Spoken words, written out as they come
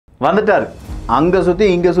வந்துட்டார். அங்கே சுற்றி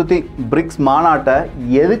இங்கே சுற்றி பிரிக்ஸ் மாநாட்டை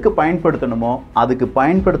எதுக்கு பயன்படுத்தணுமோ அதுக்கு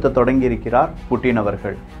பயன்படுத்த தொடங்கியிருக்கிறார் புட்டின்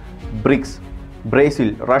அவர்கள். பிரிக்ஸ்,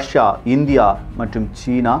 பிரேசில், ரஷ்யா, இந்தியா மற்றும்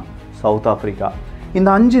சீனா, சவுத் ஆப்பிரிக்கா, இந்த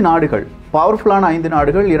 5 நாடுகள், பவர்ஃபுல்லான 5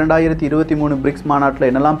 நாடுகள் 2023 பிரிக்ஸ் மாநாட்டில்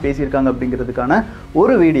என்னெல்லாம் பேசியிருக்காங்க அப்படிங்கிறதுக்கான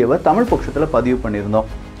ஒரு வீடியோவை தமிழ் பட்சத்தில் பதிவு பண்ணியிருந்தோம்.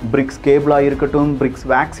 பிரிக்ஸ் கேபிளாக இருக்கட்டும், பிரிக்ஸ்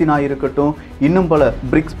வேக்சினாக இருக்கட்டும், இன்னும் பல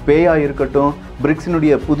பிரிக்ஸ் பேயாக இருக்கட்டும்,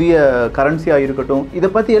 பிரிக்ஸினுடைய புதிய கரன்சியாக இருக்கட்டும், இதை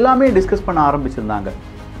பற்றி எல்லாமே டிஸ்கஸ் பண்ண ஆரம்பிச்சிருந்தாங்க.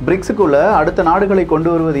 பிரிக்ஸுக்குள்ள அடுத்த நாடுகளை கொண்டு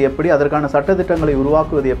வருவது எப்படி, அதற்கான சட்டத்திட்டங்களை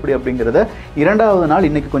உருவாக்குவது எப்படி அப்படிங்கிறத 2வது நாள்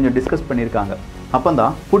இன்னைக்கு கொஞ்சம் டிஸ்கஸ் பண்ணியிருக்காங்க. அப்போ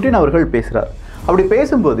தான் புட்டின் அவர்கள் பேசுகிறார். அப்படி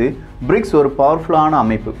பேசும்போது பிரிக்ஸ் ஒரு பவர்ஃபுல்லான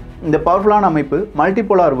அமைப்பு. இந்த பவர்ஃபுல்லான அமைப்பு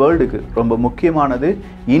மல்டிபோலார் வேர்ல்டுக்கு ரொம்ப முக்கியமானது,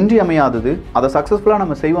 இன்றியமையாதது. அதை சக்ஸஸ்ஃபுல்லாக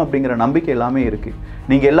நம்ம செய்வோம் அப்படிங்கிற நம்பிக்கை எல்லாமே இருக்குது.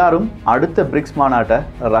 நீங்கள் எல்லாரும் அடுத்த பிரிக்ஸ் மாநாட்டை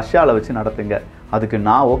ரஷ்யாவில் வச்சு நடத்துங்க, அதுக்கு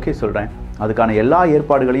நான் ஓகே சொல்கிறேன், அதுக்கான எல்லா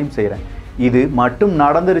ஏற்பாடுகளையும் செய்கிறேன். இது மட்டும்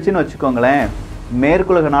நடந்துருச்சுன்னு வச்சுக்கோங்களேன்,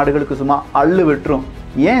 மேற்குலக நாடுகளுக்கு சும்மா அள்ளு விட்டுரும்.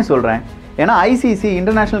 ஏன் சொல்கிறேன்? ஏன்னா ICC,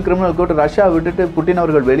 international criminal court, Russia விட்டுட்டு புட்டின்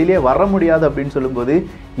அவர்கள் வெளியிலே வர முடியாது அப்படின்னு சொல்லும்போது,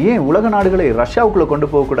 ஏன் உலக நாடுகளை ரஷ்யாவுக்குள்ளே கொண்டு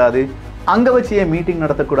போகக்கூடாது, அங்கே வச்சு ஏன் மீட்டிங்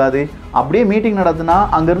நடத்தக்கூடாது, அப்படியே மீட்டிங் நடத்தினா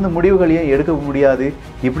அங்கேருந்து முடிவுகள் ஏன் எடுக்க முடியாது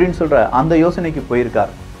இப்படின்னு சொல்கிற அந்த யோசனைக்கு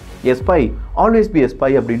போயிருக்கார். எஸ்பை ஆல்வேஸ் பி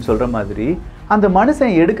எஸ்பை அப்படின்னு சொல்கிற மாதிரி அந்த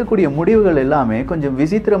மனுஷன் எடுக்கக்கூடிய முடிவுகள் எல்லாமே கொஞ்சம்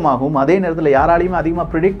விசித்திரமாகவும் அதே நேரத்தில் யாராலையுமே அதிகமாக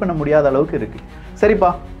ப்ரிடிக்ட் பண்ண முடியாத அளவுக்கு இருக்குது.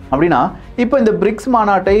 சரிப்பா, அப்படின்னா இப்போ இந்த பிரிக்ஸ்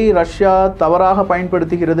மாநாட்டை ரஷ்யா தவறாக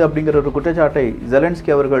பயன்படுத்துகிறது அப்படிங்கிற ஒரு குற்றச்சாட்டை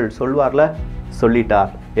ஜெலன்ஸ்கி அவர்கள்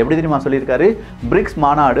சொல்லிட்டார். எப்படி தெரியுமா சொல்லியிருக்காரு? பிரிக்ஸ்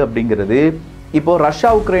மாநாடு அப்படிங்கிறது இப்போ ரஷ்யா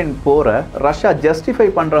உக்ரைன் போரை ரஷ்யா ஜஸ்டிஃபை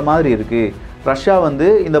பண்ணுற மாதிரி இருக்குது. ரஷ்யா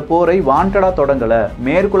இந்த போரை வாண்டடாக தொடங்கலை,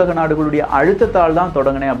 மேற்குலக நாடுகளுடைய அழுத்தத்தால் தான்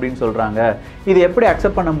தொடங்கினேன் அப்படின்னு சொல்கிறாங்க. இது எப்படி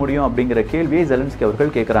அக்செப்ட் பண்ண முடியும் அப்படிங்கிற கேள்வியை ஜெலன்ஸ்கி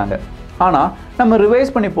அவர்கள் கேட்குறாங்க. ஆனால் நம்ம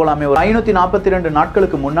ரிவைஸ் பண்ணி போகலாமே, ஒரு 542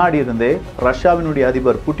 நாட்களுக்கு முன்னாடி இருந்தே ரஷ்யாவினுடைய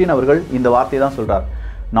அதிபர் புட்டின் அவர்கள் இந்த வார்த்தையை தான் சொல்கிறார்.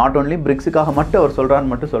 நாட் ஓன்லி பிரிக்ஸுக்காக மட்டும் அவர்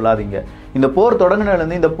சொல்கிறான்னு மட்டும் சொல்லாதீங்க. இந்த போர்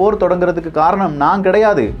தொடங்கினதுலேருந்து, இந்த போர் தொடங்குறதுக்கு காரணம் நான்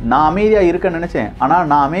கிடையாது, நான் அமைதியாக இருக்க நினச்சேன், ஆனால்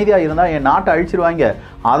நான் அமைதியாக இருந்தால் என் நாட்டை அழிச்சிருவாங்க,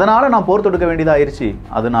 அதனால் நான் போர் தொடுக்க வேண்டியதாகிருச்சு,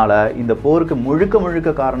 அதனால் இந்த போருக்கு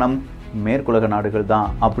முழுக்க காரணம் மேற்குலக நாடுகள் தான்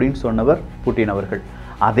அப்படின்னு சொன்னவர் புட்டின் அவர்கள்.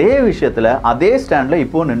 அதே விஷயத்தில் அதே ஸ்டாண்டில்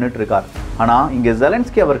இப்போது நின்றுட்டு இருக்கார். ஆனால் இங்கே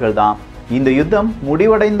ஜெலன்ஸ்கி அவர்கள் தான் இந்த யுத்தம்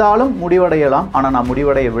முடிவடைந்தாலும் முடிவடையலாம், ஆனால் நான்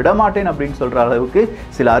முடிவடைய விடமாட்டேன் அப்படின்னு சொல்கிற அளவுக்கு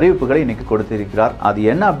சில அறிவிப்புகளை இன்னைக்கு கொடுத்திருக்கிறார். அது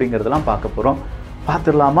என்ன அப்படிங்கிறதெல்லாம் பார்க்க போகிறோம்.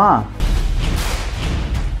 பார்த்துடலாமா?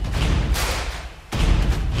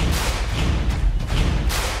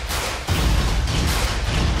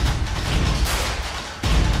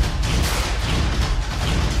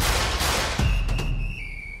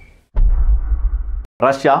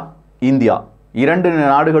 ரஷ்யா, இந்தியா 2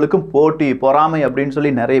 நாடுகளுக்கும் போட்டி, பொறாமை அப்படின்னு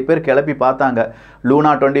சொல்லி நிறைய பேர் கிளப்பி பார்த்தாங்க.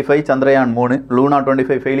 லூனா 25, சந்திரயான் 3. லூனா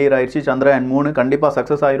 25 ஃபெயிலியர் ஆயிடுச்சு, சந்திரயான் 3 கண்டிப்பாக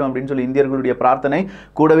சக்ஸஸ் ஆயிரும் அப்படின்னு சொல்லி இந்தியர்களுடைய பிரார்த்தனை,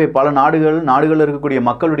 கூடவே பல நாடுகளில் இருக்கக்கூடிய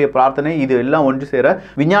மக்களுடைய பிரார்த்தனை, இது எல்லாம் ஒன்று சேர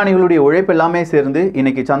விஞ்ஞானிகளுடைய உழைப்பு எல்லாமே சேர்ந்து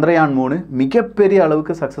இன்னைக்கு சந்திரயான் 3 மிகப்பெரிய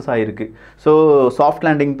அளவுக்கு சக்ஸஸ் ஆகிருக்கு. ஸோ சாஃப்ட்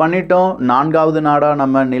லேண்டிங் பண்ணிட்டோம், 4வது நாடாக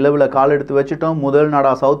நம்ம நிலவில் கால் எடுத்து வச்சுட்டோம், முதல்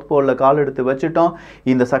நாடாக சவுத் போலில் கால் எடுத்து வச்சுட்டோம்.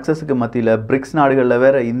 இந்த சக்ஸஸுக்கு மத்தியில் பிரிக்ஸ் நாடுகளில்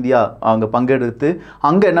வேற இந்தியா அங்கே பங்கெடுத்து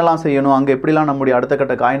அங்கே என்னெல்லாம் செய்யணும், அங்கே எப்படிலாம் நம்முடைய அடுத்த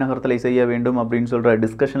கட்ட காய் நகர்த்தலை செய்ய வேண்டும் அப்படின்னு சொல்கிற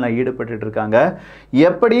டிஸ்கஷனில் ஈடுபட்டு இருக்காங்க.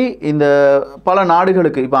 எப்படி இந்த பல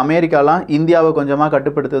நாடுகளுக்கு, இப்போ அமெரிக்காலாம் இந்தியாவை கொஞ்சமாக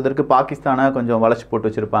கட்டுப்படுத்துவதற்கு பாகிஸ்தானை கொஞ்சம் வளைச்சி போட்டு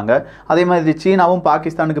வச்சுருப்பாங்க. அதே மாதிரி சீனாவும்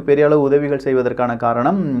பாகிஸ்தானுக்கு பெரிய அளவு உதவிகள் செய்வதற்கான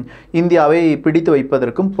காரணம் இந்தியாவை பிடித்து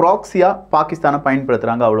வைப்பதற்கும் ப்ராக்சியாக பாகிஸ்தானை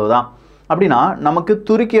பயன்படுத்துகிறாங்க, அவ்வளோதான். அப்படின்னா நமக்கு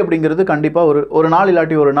துருக்கி அப்படிங்கிறது கண்டிப்பாக ஒரு நாள்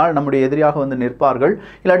இல்லாட்டி ஒரு நாள் நம்முடைய எதிரியாக நிற்பார்கள்,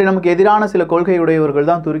 இல்லாட்டி நமக்கு எதிரான சில கொள்கை உடையவர்கள்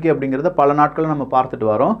தான் துருக்கி அப்படிங்கிறத பல நாட்கள் நம்ம பார்த்துட்டு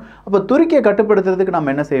வரோம். அப்போ துருக்கியை கட்டுப்படுத்துறதுக்கு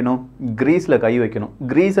நம்ம என்ன செய்யணும்? கிரீஸில் கை வைக்கணும்,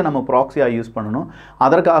 கிரீஸை நம்ம ப்ராக்சியாக யூஸ் பண்ணணும்.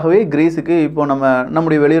 அதற்காகவே கிரீஸுக்கு இப்போ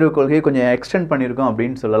நம்முடைய வெளியுறவு கொள்கையை கொஞ்சம் எக்ஸ்டெண்ட் பண்ணியிருக்கோம்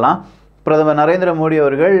அப்படின்னு சொல்லலாம். பிரதமர் நரேந்திர மோடி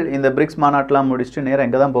அவர்கள் இந்த பிரிக்ஸ் மாநாட்டெலாம் முடிச்சுட்டு நேரம்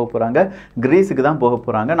எங்கே தான் போக போகிறாங்க? கிரீஸுக்கு தான் போக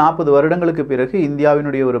போகிறாங்க. 40 வருடங்களுக்கு பிறகு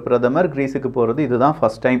இந்தியாவினுடைய ஒரு பிரதமர் கிரீஸுக்கு போகிறது இதுதான்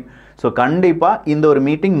ஃபர்ஸ்ட் டைம். ஸோ கண்டிப்பாக இந்த ஒரு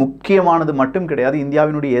மீட்டிங் முக்கியமானது மட்டும் கிடையாது,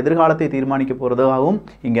 இந்தியாவினுடைய எதிர்காலத்தை தீர்மானிக்க போகிறதாகவும்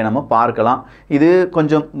இங்கே நம்ம பார்க்கலாம். இது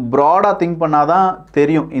கொஞ்சம் ப்ராடாக திங்க் பண்ணாதான்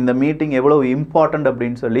தெரியும் இந்த மீட்டிங் எவ்வளோ இம்பார்ட்டண்ட்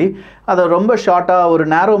அப்படின்னு சொல்லி. அதை ரொம்ப ஷார்ட்டாக ஒரு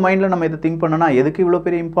நேரோ மைண்டில் நம்ம இதை திங்க் பண்ணோன்னா எதுக்கு இவ்வளோ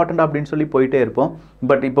பெரிய இம்பார்ட்டண்ட் அப்படின்னு சொல்லி போயிட்டே இருப்போம்.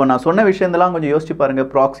 பட் இப்போ நான் சொன்ன விஷயத்தெல்லாம் கொஞ்சம் யோசிச்சு பாருங்கள்.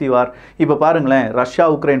 ப்ராக்சி வார், இப்போ பாருங்களேன், ரஷ்யா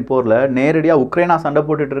உக்ரைன் போரில் நேரடியாக உக்ரைனா சண்டை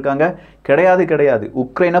போட்டுட்டு இருக்காங்க? கிடையாது.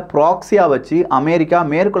 உக்ரைனை ப்ராக்சியாக வச்சு அமெரிக்கா,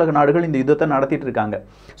 மேற்குலக நாடுகள் இந்த யுத்தத்தை நடத்திட்டு இருக்காங்க.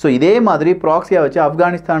 ஸோ இதே மாதிரி ப்ராக்சியாக வச்சு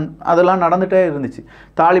ஆப்கானிஸ்தான் அதெல்லாம் நடந்துகிட்டே இருந்துச்சு.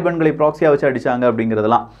 தாலிபான்களை ப்ராக்சியாக வச்சு அடித்தாங்க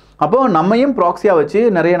அப்படிங்கிறதெல்லாம். அப்போ நம்மையும் ப்ராக்சியாக வச்சு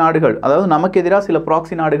நிறைய நாடுகள், அதாவது நமக்கு எதிராக சில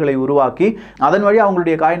ப்ராக்சி நாடுகளை உருவாக்கி அதன் வழி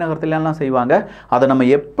அவங்களுடைய காய் நகரத்திலாம் செய்வாங்க. அதை நம்ம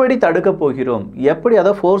எப்படி தடுக்க போகிறோம், எப்படி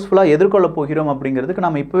அதை ஃபோர்ஸ்ஃபுல்லாக எதிர்கொள்ள போகிறோம் அப்படிங்கிறதுக்கு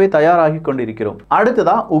நம்ம இப்போவே தயாராகி கொண்டிருக்கிறோம்.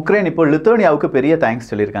 அடுத்ததான் உக்ரைன் இப்போ லித்துவேனியாவுக்கு பெரிய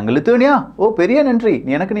தேங்க்ஸ் சொல்லியிருக்காங்க. லித்துவேனியா, ஓ பெரிய நன்றி,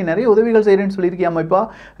 எனக்கு நீ நிறைய உதவிகள் செய்கிறேன்னு சொல்லியிருக்கியாமாப்பா,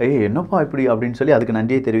 என்னப்பா இப்படி அப்படின்னு சொல்லி அதுக்கு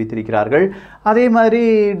நன்றியை தெரிவித்திருக்கிறார்கள். அதே மாதிரி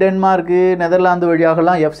டென்மார்க்கு, நெதர்லாந்து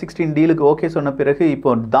வழியாகலாம் F-16 டீலுக்கு ஓகே சொன்ன பிறகு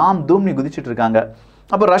இப்போ தாம் தூம்னி குதிச்சுட்டு இருக்காங்க.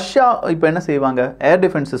 அப்போ ரஷ்யா இப்போ என்ன செய்வாங்க, ஏர்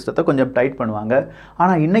டிஃபென்ஸ் சிஸ்டத்தை கொஞ்சம் டைட் பண்ணுவாங்க.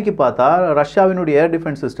 ஆனால் இன்றைக்கி பார்த்தா ரஷ்யாவினுடைய ஏர்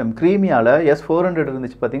டிஃபென்ஸ் சிஸ்டம் கிரீமியாவில் S-400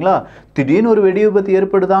 இருந்துச்சு பார்த்தீங்களா, திடீர்னு ஒரு வெடி விபத்து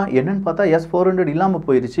ஏற்படுதான். என்னன்னு பார்த்தா S-400 இல்லாமல்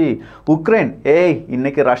போயிடுச்சு. உக்ரைன்,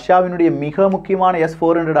 இன்னைக்கு ரஷ்யாவினுடைய மிக முக்கியமான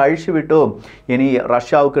S-400 அழிச்சு விட்டோம், இனி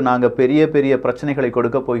ரஷ்யாவுக்கு நாங்கள் பெரிய பெரிய பிரச்சனைகளை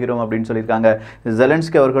கொடுக்க போகிறோம் அப்படின்னு சொல்லியிருக்காங்க.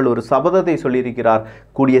 ஜெலன்ஸ்கி அவர்கள் ஒரு சபதத்தை சொல்லியிருக்கிறார்,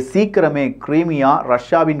 கூடிய சீக்கிரமே கிரீமியா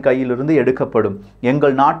ரஷ்யாவின் கையிலிருந்து எடுக்கப்படும்,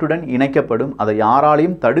 எங்கள் நாட்டுடன் இணைக்கப்படும், அதை யாராலையும்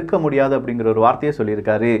தடுக்க முடியாது அப்படிங்கிற ஒரு வார்த்தையை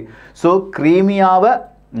சொல்லியிருக்காரு. ஸோ கிரீமியாவை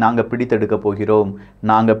நாங்கள் பிடித்தெடுக்க போகிறோம்,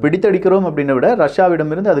 நாங்கள் பிடித்தெடுக்கிறோம் அப்படின்னு விட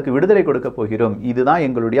ரஷ்யாவிடமிருந்து அதுக்கு விடுதலை கொடுக்க போகிறோம், இதுதான்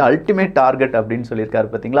எங்களுடைய அல்டிமேட் டார்கெட் அப்படின்னு சொல்லியிருக்காரு.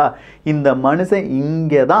 பார்த்தீங்களா, இந்த மனுஷன்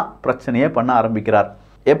இங்கே தான் பிரச்சனையே பண்ண ஆரம்பிக்கிறார்.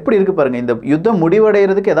 எப்படி இருக்கு பாருங்க, இந்த யுத்தம்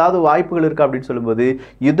முடிவடைகிறதுக்கு ஏதாவது வாய்ப்புகள் இருக்கா அப்படின்னு சொல்லும்போது,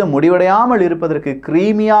 யுத்தம் முடிவடையாமல் இருப்பதற்கு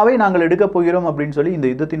கிரீமியாவை நாங்கள் எடுக்க போகிறோம் அப்படின்னு சொல்லி இந்த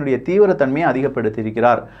யுத்தத்தினுடைய தீவிரத்தன்மையை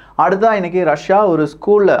அதிகப்படுத்தியிருக்கிறார். அடுத்தா இன்னைக்கு ரஷ்யா ஒரு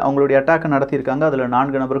ஸ்கூல்ல அவங்களுடைய அட்டாக் நடத்தியிருக்காங்க. அதுல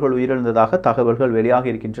 4 நபர்கள் உயிரிழந்ததாக தகவல்கள்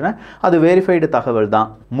வெளியாகி இருக்கின்றன. அது வெரிஃபைடு தகவல்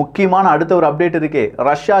தான். முக்கியமான அடுத்த ஒரு அப்டேட் இருக்கே,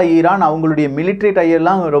 ரஷ்யா ஈரான் அவங்களுடைய மிலிட்ரி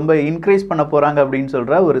டையெல்லாம் ரொம்ப இன்க்ரீஸ் பண்ண போறாங்க அப்படின்னு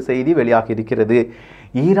சொல்ற ஒரு செய்தி வெளியாகி இருக்கிறது.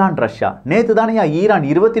 ஈரான் ரஷ்யா நேற்று தானே ஈரான்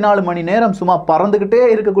 24 மணி நேரம் சும்மா பறந்துக்கிட்டே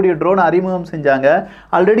இருக்கக்கூடிய ட்ரோனை அறிமுகம் செஞ்சாங்க.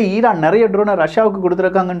 ஆல்ரெடி ஈரான் நிறைய ட்ரோனை ரஷ்யாவுக்கு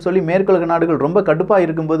கொடுத்துருக்காங்கன்னு சொல்லி மேற்குலக நாடுகள் ரொம்ப கடுப்பாக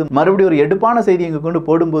இருக்கும்போது மறுபடியும் ஒரு எடுப்பான செய்தி இங்கே கொண்டு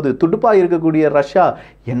போடும்போது துடுப்பாக இருக்கக்கூடிய ரஷ்யா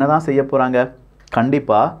என்னதான் செய்ய போகிறாங்க?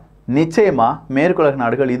 கண்டிப்பாக நிச்சயமா மேற்குலக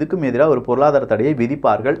நாடுகள் இதுக்கும் எதிராக ஒரு பொருளாதார தடையை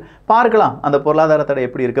விதிப்பார்கள். பார்க்கலாம் அந்த பொருளாதார தடை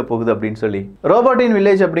எப்படி இருக்க போகுது அப்படின்னு சொல்லி. ரோபோட்டின்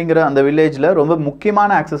வில்லேஜ் அப்படிங்கிற அந்த வில்லேஜில் ரொம்ப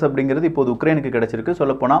முக்கியமான ஆக்சஸ் அப்படிங்கிறது இப்போது உக்ரைனுக்கு கிடைச்சிருக்கு.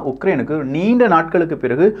 சொல்லப்போனால் உக்ரைனுக்கு நீண்ட நாட்களுக்கு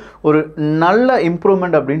பிறகு ஒரு நல்ல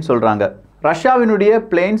இம்ப்ரூவ்மெண்ட் அப்படின்னு சொல்கிறாங்க. ரஷ்யாவினுடைய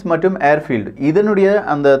பிளேன்ஸ் மற்றும் ஏர்ஃபீல்டு இதனுடைய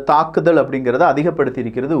அந்த தாக்குதல் அப்படிங்கிறத அதிகப்படுத்தி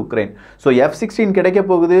இருக்கிறது உக்ரைன். ஸோ F-16 கிடைக்க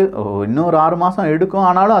போகுது, இன்னொரு 6 மாதம் எடுக்கும்.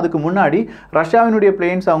 ஆனாலும் அதுக்கு முன்னாடி ரஷ்யாவினுடைய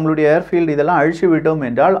பிளேன்ஸ் அவங்களுடைய ஏர்ஃபீல்டு இதெல்லாம் அழிச்சு விட்டோம்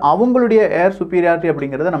என்றால் அவங்களுடைய ஏர் சுப்பீரியாரிட்டி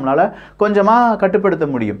அப்படிங்கிறத நம்மளால் கொஞ்சமாக கட்டுப்படுத்த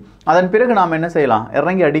முடியும். அதன் பிறகு நாம் என்ன செய்யலாம்,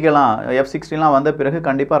 இறங்கி அடிக்கலாம். F-16 வந்த பிறகு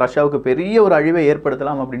கண்டிப்பாக ரஷ்யாவுக்கு பெரிய ஒரு அழிவை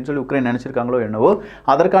ஏற்படுத்தலாம் அப்படின்னு சொல்லி உக்ரைன் நினைச்சிருக்காங்களோ என்னவோ,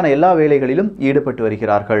 அதற்கான எல்லா வேலைகளிலும் ஈடுபட்டு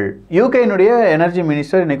வருகிறார்கள். யூகேனுடைய எனர்ஜி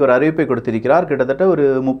மினிஸ்டர் இன்னைக்கு ஒரு அறிவிப்பை கொடுத்து கிட்டத்தட்ட ஒரு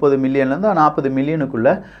 30 மில்லியன்லேருந்து 40 மில்லியனுக்குள்ள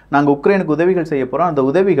நாங்கள் உக்ரைனுக்கு உதவிகள் செய்ய போகிறோம். அந்த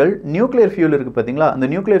உதவிகள் நியூக்ளியர் ஃபியூல் இருக்குது பார்த்தீங்களா, அந்த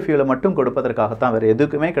நியூக்ளியர் ஃபியூலை மட்டும் கொடுப்பதற்காகத்தான், வேறு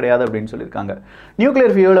எதுக்குமே கிடையாது அப்படின்னு சொல்லியிருக்காங்க.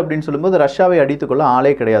 நியூக்ளியர் ஃபியூல் அப்படின்னு சொல்லும்போது ரஷ்யாவை அடித்துக்கொள்ள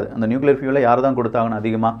ஆளே கிடையாது. அந்த நியூக்ளியர் ஃபியூலை யார் தான் கொடுத்தாகணும்,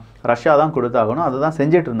 அதிகமாக ரஷ்யா தான் கொடுத்தாகணும். அதை தான்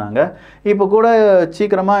செஞ்சுட்டு இருந்தாங்க. இப்போ கூட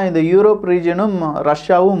சீக்கிரமாக இந்த யூரோப் ரீஜனும்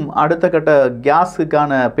ரஷ்யாவும் அடுத்த கட்ட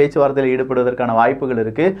கேஸுக்கான பேச்சுவார்த்தையில் ஈடுபடுவதற்கான வாய்ப்புகள்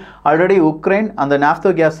இருக்குது. ஆல்ரெடி உக்ரைன் அந்த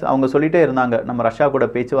நாஃப்தோ கேஸ் அவங்க சொல்லிட்டே இருந்தாங்க, நம்ம ரஷ்யா கூட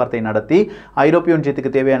பேச்சுவார்த்தை நடத்தி ஐரோப்பிய ஒன்றியத்துக்கு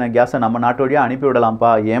தேவையான கேஸை நம்ம நாட்டு வழியாக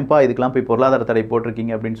அனுப்பிவிடலாம்ப்பா, ஏன்பா இதுக்கெல்லாம் போய் பொருளாதார தடை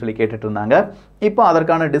போட்டிருக்கீங்க அப்படின்னு சொல்லி கேட்டுட்டு இருந்தாங்க. இப்போ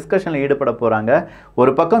அதற்கான டிஸ்கஷனில் ஈடுபட போகிறாங்க.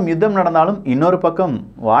 ஒரு பக்கம் யுத்தம் நடந்தாலும் இன்னொரு பக்கம்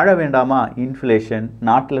வாழ வேண்டாமா, இன்ஃப்ளேஷன்,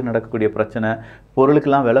 நாட்டில் நடக்கக்கூடிய பிரச்சனை,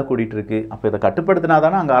 பொருளுக்கெல்லாம் விலை கூட்டிகிட்டு இருக்கு. அப்போ இதை கட்டுப்படுத்தினா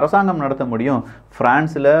தானே அங்கே அரசாங்கம் நடத்த முடியும்.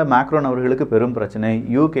 ஃப்ரான்ஸில் மேக்ரோன் அவர்களுக்கு பெரும் பிரச்சனை,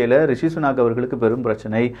 யூகேல ரிஷி சுனாக் அவர்களுக்கு பெரும்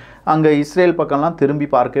பிரச்சனை, அங்கே இஸ்ரேல் பக்கம்லாம் திரும்பி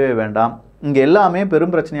பார்க்கவே வேண்டாம். இங்கே எல்லாமே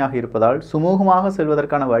பெரும் பிரச்சனையாக இருப்பதால் சுமூகமாக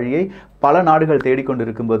செல்வதற்கான வழியை பல நாடுகள் தேடிக்கொண்டு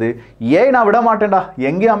இருக்கும்போது, ஏன் நான் விடமாட்டேன்டா,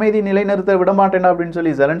 எங்கே அமைதி நிலைநிறுத்த விடமாட்டேன்டா அப்படின்னு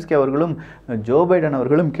சொல்லி ஜெலன்ஸ்கி அவர்களும் ஜோ பைடன்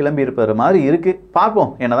அவர்களும் கிளம்பி இருப்பது மாதிரி இருக்கு.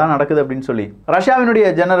 பார்ப்போம் என்னதான் நடக்குது அப்படின்னு சொல்லி. ரஷ்யாவினுடைய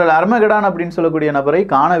ஜெனரல் அர்மகடான் அப்படின்னு சொல்லக்கூடிய நபரை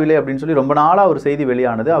காணவில்லை அப்படின்னு சொல்லி ரொம்ப நாளாக ஒரு செய்தி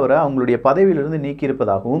வெளியானது. அவரை அவங்களுடைய பதவியிலிருந்து நீக்கி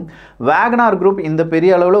இருப்பதாகவும், வேகனார் குரூப் இந்த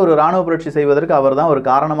பெரிய அளவில் ஒரு ராணுவ புரட்சி செய்வதற்கு அவர் தான் ஒரு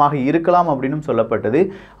காரணமாக இருக்கலாம் அப்படின்னு சொல்லப்பட்டது.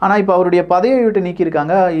 ஆனால் இப்போ அவருடைய பதவியை விட்டு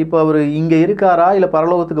நீக்கியிருக்காங்க. இப்போ அவர் இங்கே இருக்காரா இல்லை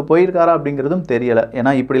பரலோகத்துக்கு போயிருக்காரா அப்படிங்கிறதும் தெரியலை.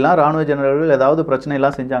 ஏன்னா இப்படிலாம் ராணுவ ஜெனரல்கள் ஏதாவது பிரச்சனை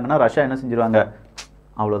எல்லாம் செஞ்சாங்கன்னா ரஷ்யா என்ன செஞ்சிருவாங்க,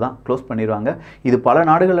 அவ்வளோதான், க்ளோஸ் பண்ணிடுவாங்க. இது பல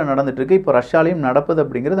நாடுகளில் நடந்துட்டு இருக்கு. இப்போ ரஷ்யாலையும் நடப்பது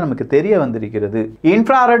அப்படிங்கிறது நமக்கு தெரிய வந்திருக்கிறது.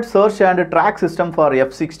 Infrared search and track system for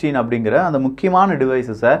F-16 அப்படிங்கிற அந்த முக்கியமான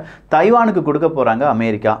டிவைசஸை தைவானுக்கு கொடுக்க போகிறாங்க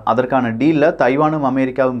அமெரிக்கா. அதற்கான டீலில் தைவானும்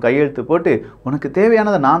அமெரிக்காவும் கையெழுத்து போட்டு உனக்கு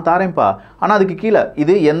தேவையானதை நான் தாரேன்ப்பா, ஆனால் அதுக்கு கீழே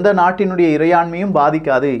இது எந்த நாட்டினுடைய இறையாண்மையும்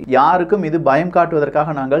பாதிக்காது, யாருக்கும் இது பயம்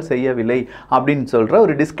காட்டுவதற்காக நாங்கள் செய்யவில்லை அப்படின்னு சொல்கிற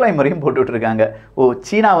ஒரு டிஸ்க்ளைமரையும் போட்டுட்ருக்காங்க.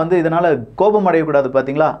 சீனா இதனால் கோபம் அடையக்கூடாது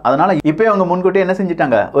பார்த்தீங்களா, அதனால் இப்போ அவங்க முன்கூட்டியே என்ன செஞ்சுட்டாங்க,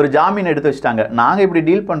 வச்சுட்டாங்க, ஒரு ஜாமீன் எடுத்து வச்சுட்டாங்க. நாங்கள் இப்படி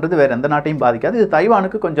டீல் பண்ணுறது வேறு எந்த நாட்டையும் பாதிக்காது, இது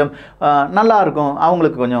தைவானுக்கு கொஞ்சம் நல்லா இருக்கும்,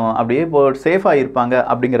 அவங்களுக்கு கொஞ்சம் அப்படியே சேஃபாக இருப்பாங்க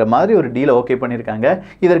அப்படிங்கிற மாதிரி ஒரு டீலை ஓகே பண்ணியிருக்காங்க.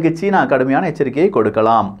 இதற்கு சீனா கடுமையான எச்சரிக்கையை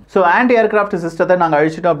கொடுக்கலாம். ஸோ ஆன்டி ஏர்கிராஃப்ட் சிஸ்டத்தை நாங்கள்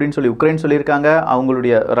அழிச்சிட்டோம் அப்படின்னு சொல்லி உக்ரைன் சொல்லியிருக்காங்க.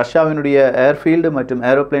 அவங்களுடைய ரஷ்யாவினுடைய ஏர்ஃபீல்டு மற்றும்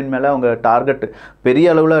ஏரோப்ளேன் மேலே அவங்க டார்கெட் பெரிய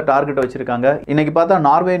அளவில் டார்கெட் வச்சுருக்காங்க. இன்றைக்கி பார்த்தா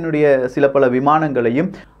நார்வேனுடைய சில பல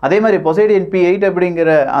விமானங்களையும் அதே மாதிரி பொசைடியன் P8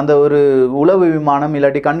 அப்படிங்கிற அந்த ஒரு உளவு விமானம்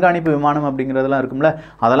இல்லாட்டி கண்காணிப்பு விமானம் அப்படிங்கிறதெல்லாம் இருக்கும்ல,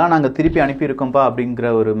 அதெல்லாம் நாங்கள் திருப்பி அனுப்பியிருக்கோம்ப்பா அப்படிங்கிற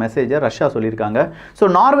ஒரு மெசேஜை ரஷ்யா சொல்லியிருக்காங்க. ஸோ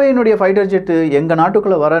நார்வேயினுடைய ஃபைட்டர் ஜெட்டு எங்கள்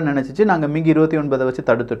நாட்டுக்குள்ளே வர நினச்சிச்சு, நாங்கள் மிக் 29 வச்சு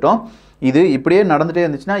தடுத்துட்டோம். இது இப்படியே நடந்துகிட்டே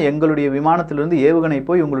இருந்துச்சுன்னா எங்களுடைய விமானத்திலிருந்து ஏவுகணை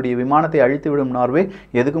போய் உங்களுடைய விமானத்தை அழித்து விடும் நார்வே,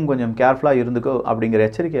 எதுக்கும் கொஞ்சம் கேர்ஃபுல்லாக இருந்துக்கோ அப்படிங்கிற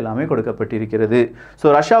எச்சரிக்கை எல்லாமே கொடுக்கப்பட்டிருக்கிறது.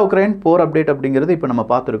 ஸோ ரஷ்யா உக்ரைன் போர் அப்டேட் அப்படிங்கிறது இப்போ நம்ம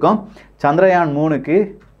பார்த்துருக்கோம். சந்திரயான் 3க்கு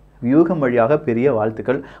வியூகம் வழியாக பெரிய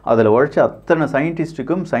வாழ்த்துக்கள். அதில் உழைச்ச அத்தனை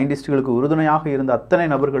சயின்டிஸ்டுகளுக்கு உறுதுணையாக இருந்த அத்தனை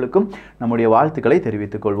நபர்களுக்கும் நம்முடைய வாழ்த்துக்களை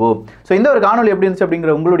தெரிவித்துக் கொள்வோம். ஸோ இந்த ஒரு காணொலி எப்படி இருந்துச்சு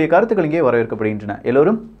அப்படிங்கிற உங்களுடைய கருத்துக்கள் இங்கே வரவேற்கப்படுகின்றன.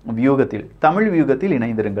 எல்லோரும் வியூகத்தில், தமிழ் வியூகத்தில்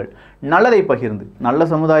இணைந்திருங்கள். நல்லதை பகிர்ந்து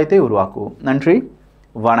நல்ல சமுதாயத்தை உருவாக்குவோம். நன்றி,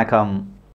 வணக்கம்.